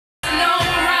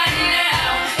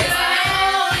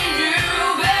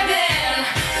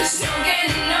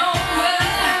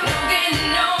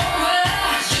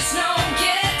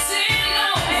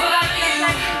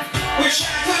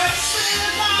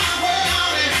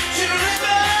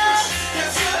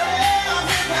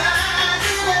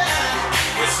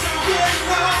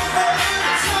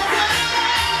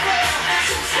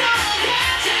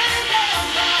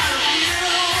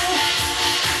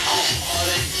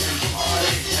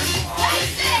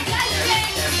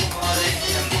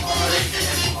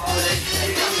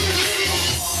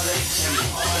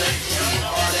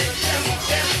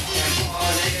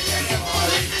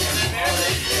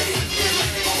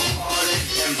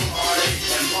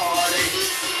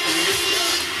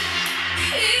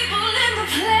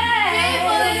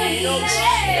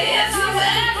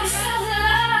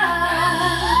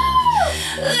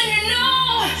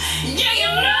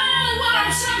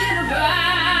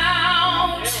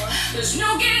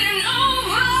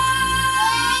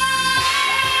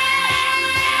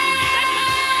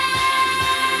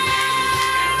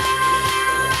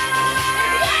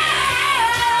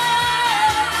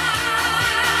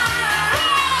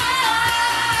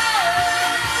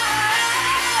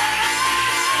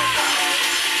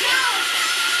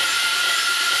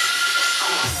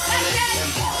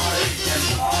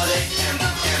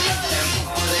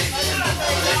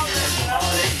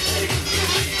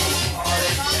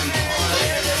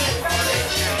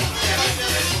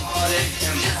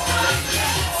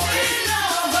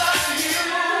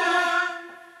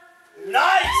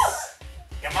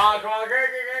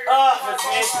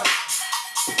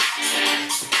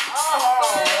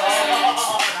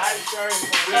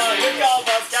D'accord,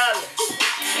 Pascal.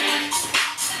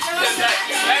 Est-ce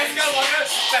que mon gars,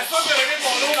 t'as pas de lever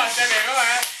mon dos dans la caméra,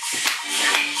 hein?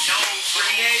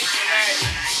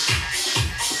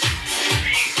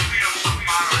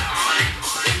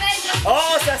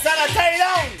 Oh, ça sent la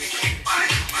Thaïlande!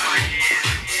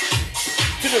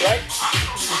 To the right.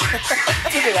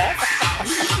 To the left.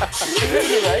 To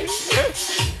the right.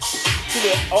 To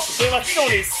the... Oh, c'est marqué qu'on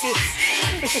est 6.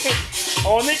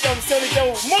 On est comme si on était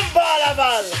au Mumba à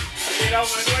Laval. C'est là où on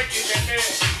doit qu'il était fait.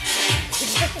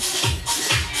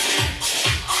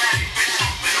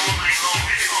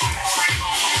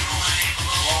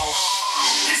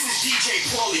 This is DJ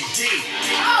Paulie D.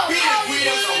 Being a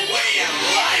Guido's a way of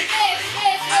life.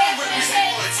 I don't represent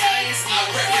all Italians, I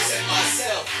represent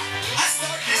myself. I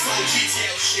started this whole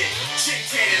GTL shit. Chick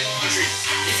tan and laundry.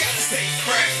 You gotta stay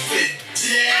fresh for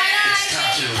days.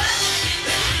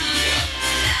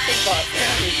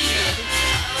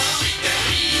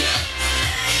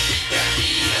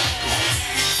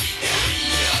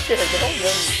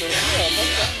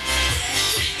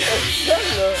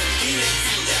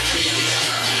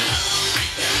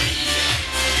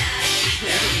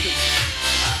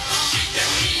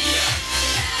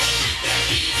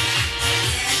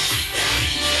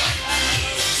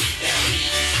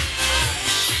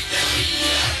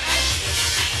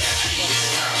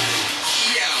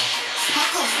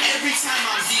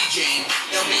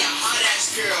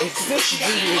 Écoutez, je suis dit, il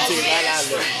était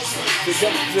malade. C'est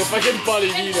comme, je vais fucking pas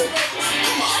les vies, là.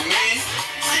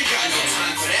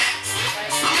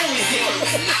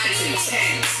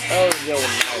 Oh, yo,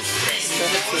 nice. C'est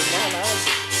malade.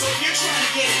 So if you're trying to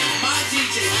get in my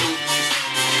DJ booth,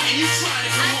 and you're trying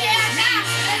to come over me,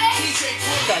 DJ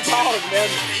Paulie, J'adore, man.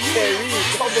 Terry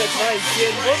est complètement ici.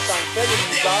 Moi, ça me fait une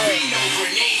misère.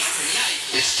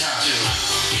 It's time.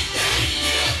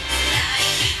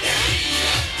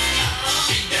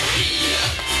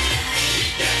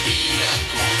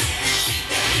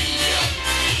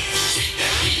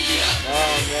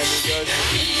 Oh, man, les gars.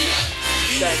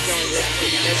 Station, let's go.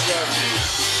 Let's go.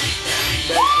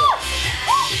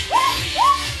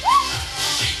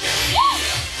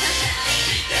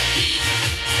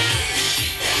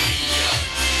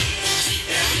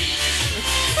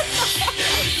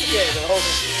 C'est drôle.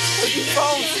 Il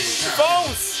fonce!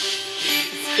 Fonce!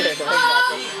 C'est drôle.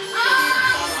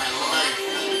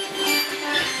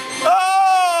 Oh!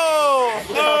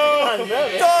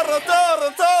 Toro, toro,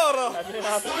 toro!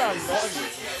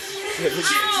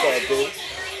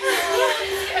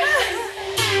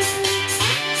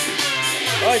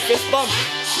 Ouais, fist bump!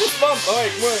 Fist bump! Ouais,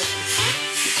 moi!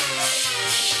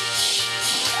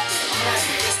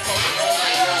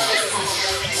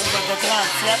 On va te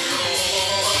 37.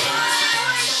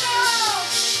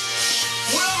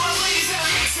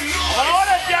 On va avoir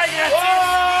notre bière gratuite!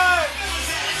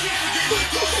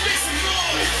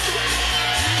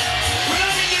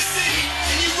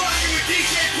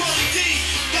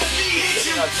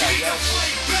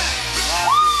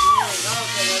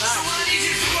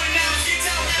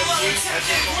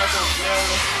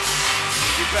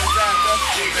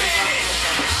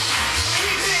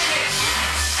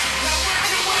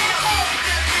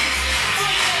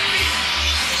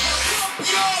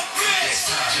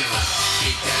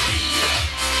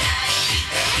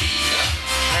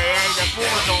 Le four va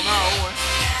tourner en haut, hein.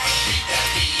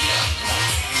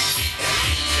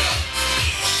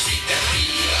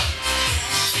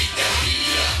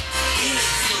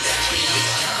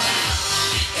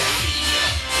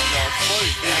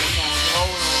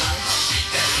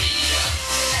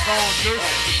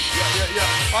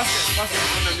 Je pense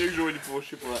qu'on a mieux que Joanie pour, je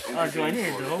sais pas. Ah, Joanie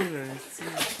est drôle,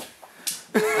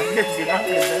 c'est là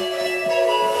présent.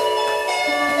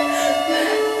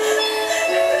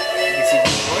 C'est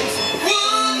du boy, ça.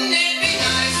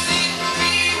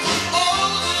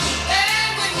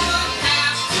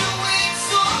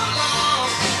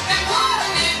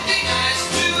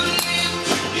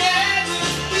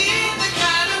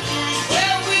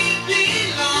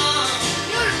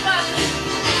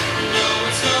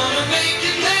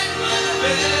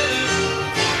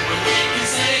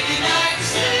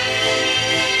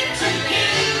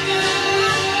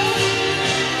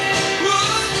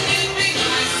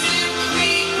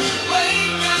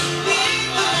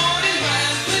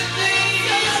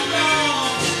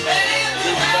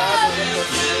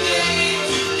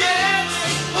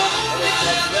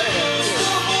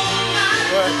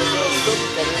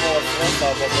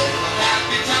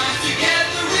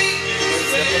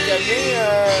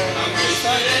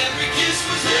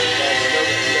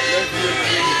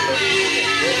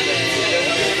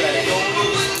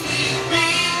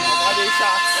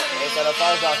 va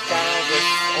faire genre 40,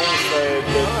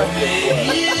 11 de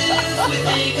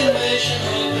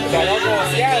alors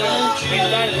conscient,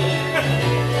 là.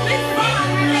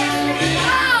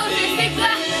 Oh, je sais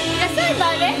quoi. Il y a ça, un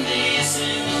balai.